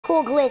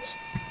cool glitch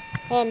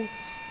in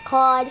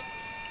COD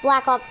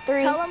Black Ops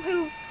 3. Tell them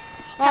who.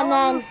 And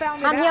then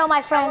found I'm it here out. with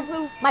my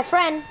friend. My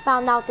friend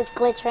found out this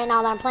glitch right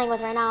now that I'm playing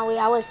with right now.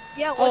 I was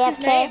what's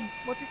his AFK. name?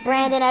 What's his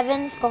Brandon name?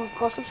 Evans.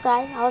 Go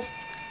subscribe. I was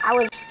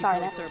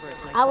sorry.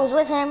 I was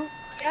with him.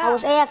 Yeah. I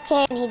was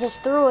AFK and he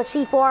just threw a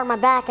C4 on my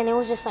back and it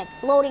was just like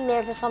floating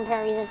there for some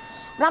reason.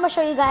 But I'm gonna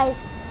show you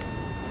guys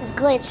this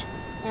glitch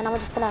and I'm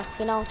just gonna,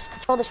 you know, just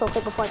control this real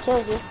quick before it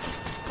kills you.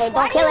 Okay,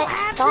 don't kill it.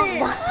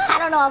 Don't I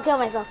don't know, I'll kill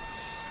myself.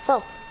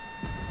 So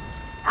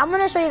I'm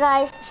gonna show you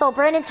guys. So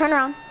Brandon, turn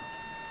around.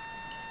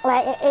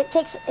 Like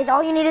it's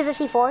all you need is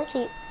a C4.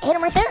 So you hit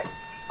him right there.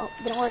 Oh,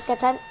 didn't work that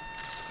time.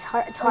 It's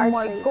hard Oh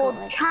my so you God,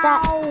 like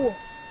cow.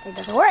 that. It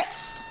doesn't work.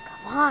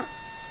 Come on.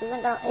 This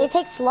isn't gonna. It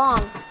takes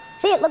long.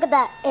 See it? Look at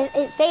that.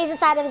 It stays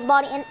inside of his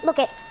body and look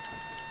it.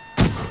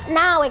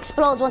 Now it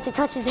explodes once it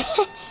touches it.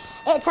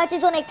 It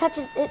touches when it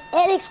touches. It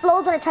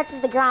explodes when it touches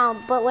the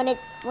ground. But when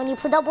you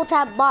double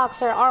tap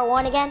box or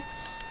R1 again,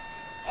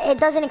 it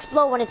doesn't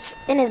explode when it's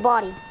in his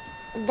body.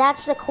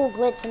 That's the cool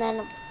glitch. And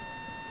then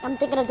I'm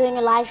thinking of doing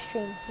a live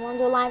stream. You want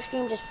to do a live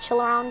stream? Just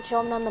chill around,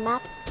 show them the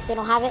map. If they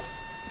don't have it.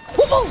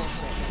 Boom!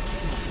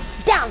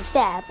 Down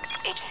stab.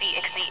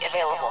 HCXD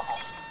available.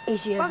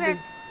 HCXD. Okay.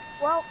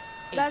 Well,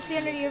 that's the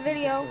end of your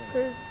video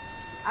because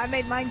I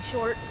made mine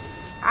short.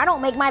 I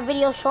don't make my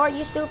videos short.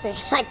 You stupid.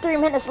 Like 3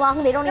 minutes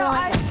long. They don't even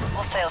like it.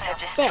 Hostiles have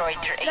destroyed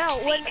your No,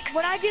 HCXD.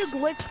 when I do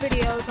glitch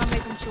videos, I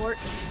make them short.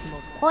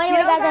 Well, anyway,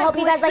 You know guys, I hope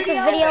you guys like this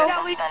video.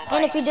 Stand by.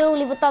 And if you do,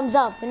 leave a thumbs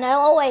up. And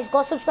always,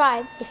 go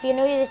subscribe if you're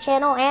new to the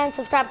channel. And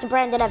subscribe to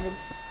Brandon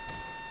Evans.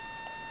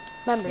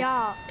 Remember.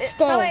 Yeah.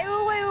 Stay.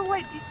 No,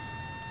 wait. Did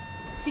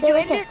Stay you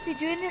right end it?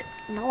 Did you end it?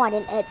 No, I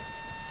didn't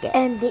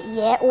end it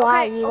yet.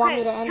 Why? You want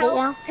me to end it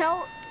now?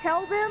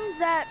 Tell them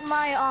that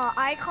my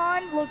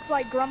icon looks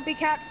like Grumpy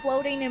Cat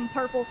floating in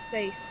purple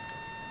space.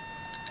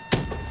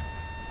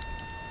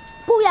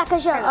 Booyaka,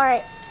 sure.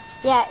 Alright.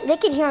 Yeah, they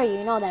can hear you.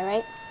 You know that,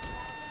 right?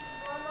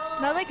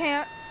 No, they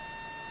can't.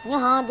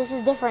 Yeah, this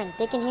is different.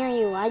 They can hear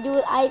you.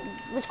 I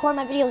record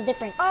my videos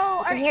different.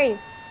 Oh, They can hear you.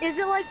 Is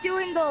it like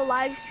doing the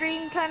live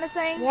stream kind of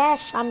thing?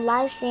 Yes, I'm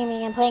live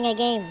streaming and playing a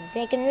game.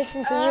 They can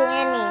listen to you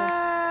and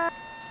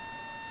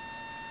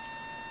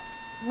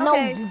me.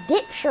 Okay. No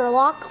dip,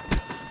 Sherlock.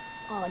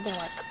 Oh, it didn't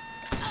work.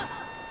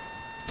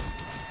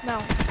 No.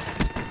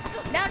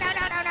 No.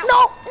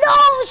 No!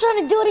 I'm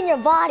trying to do it in your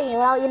body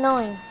without you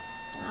knowing.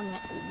 I'm gonna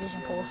eat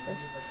Vision Post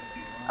this.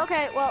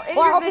 Okay, well,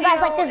 Well, I hope you guys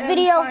like this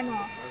video. sign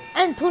off.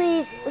 And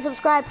please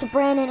subscribe to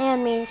Brandon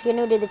and me if you're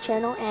new to the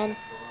channel. And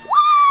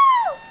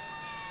woo!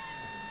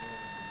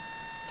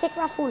 Kick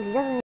Raful. He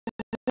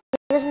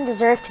doesn't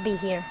deserve to be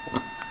here.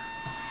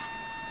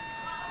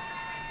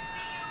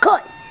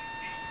 Good.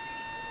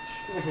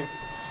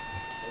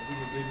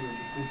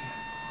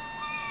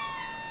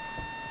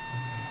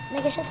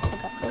 Nigga, shut the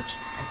fuck up, bitch.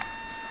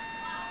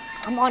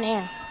 I'm on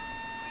air.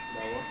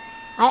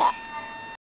 I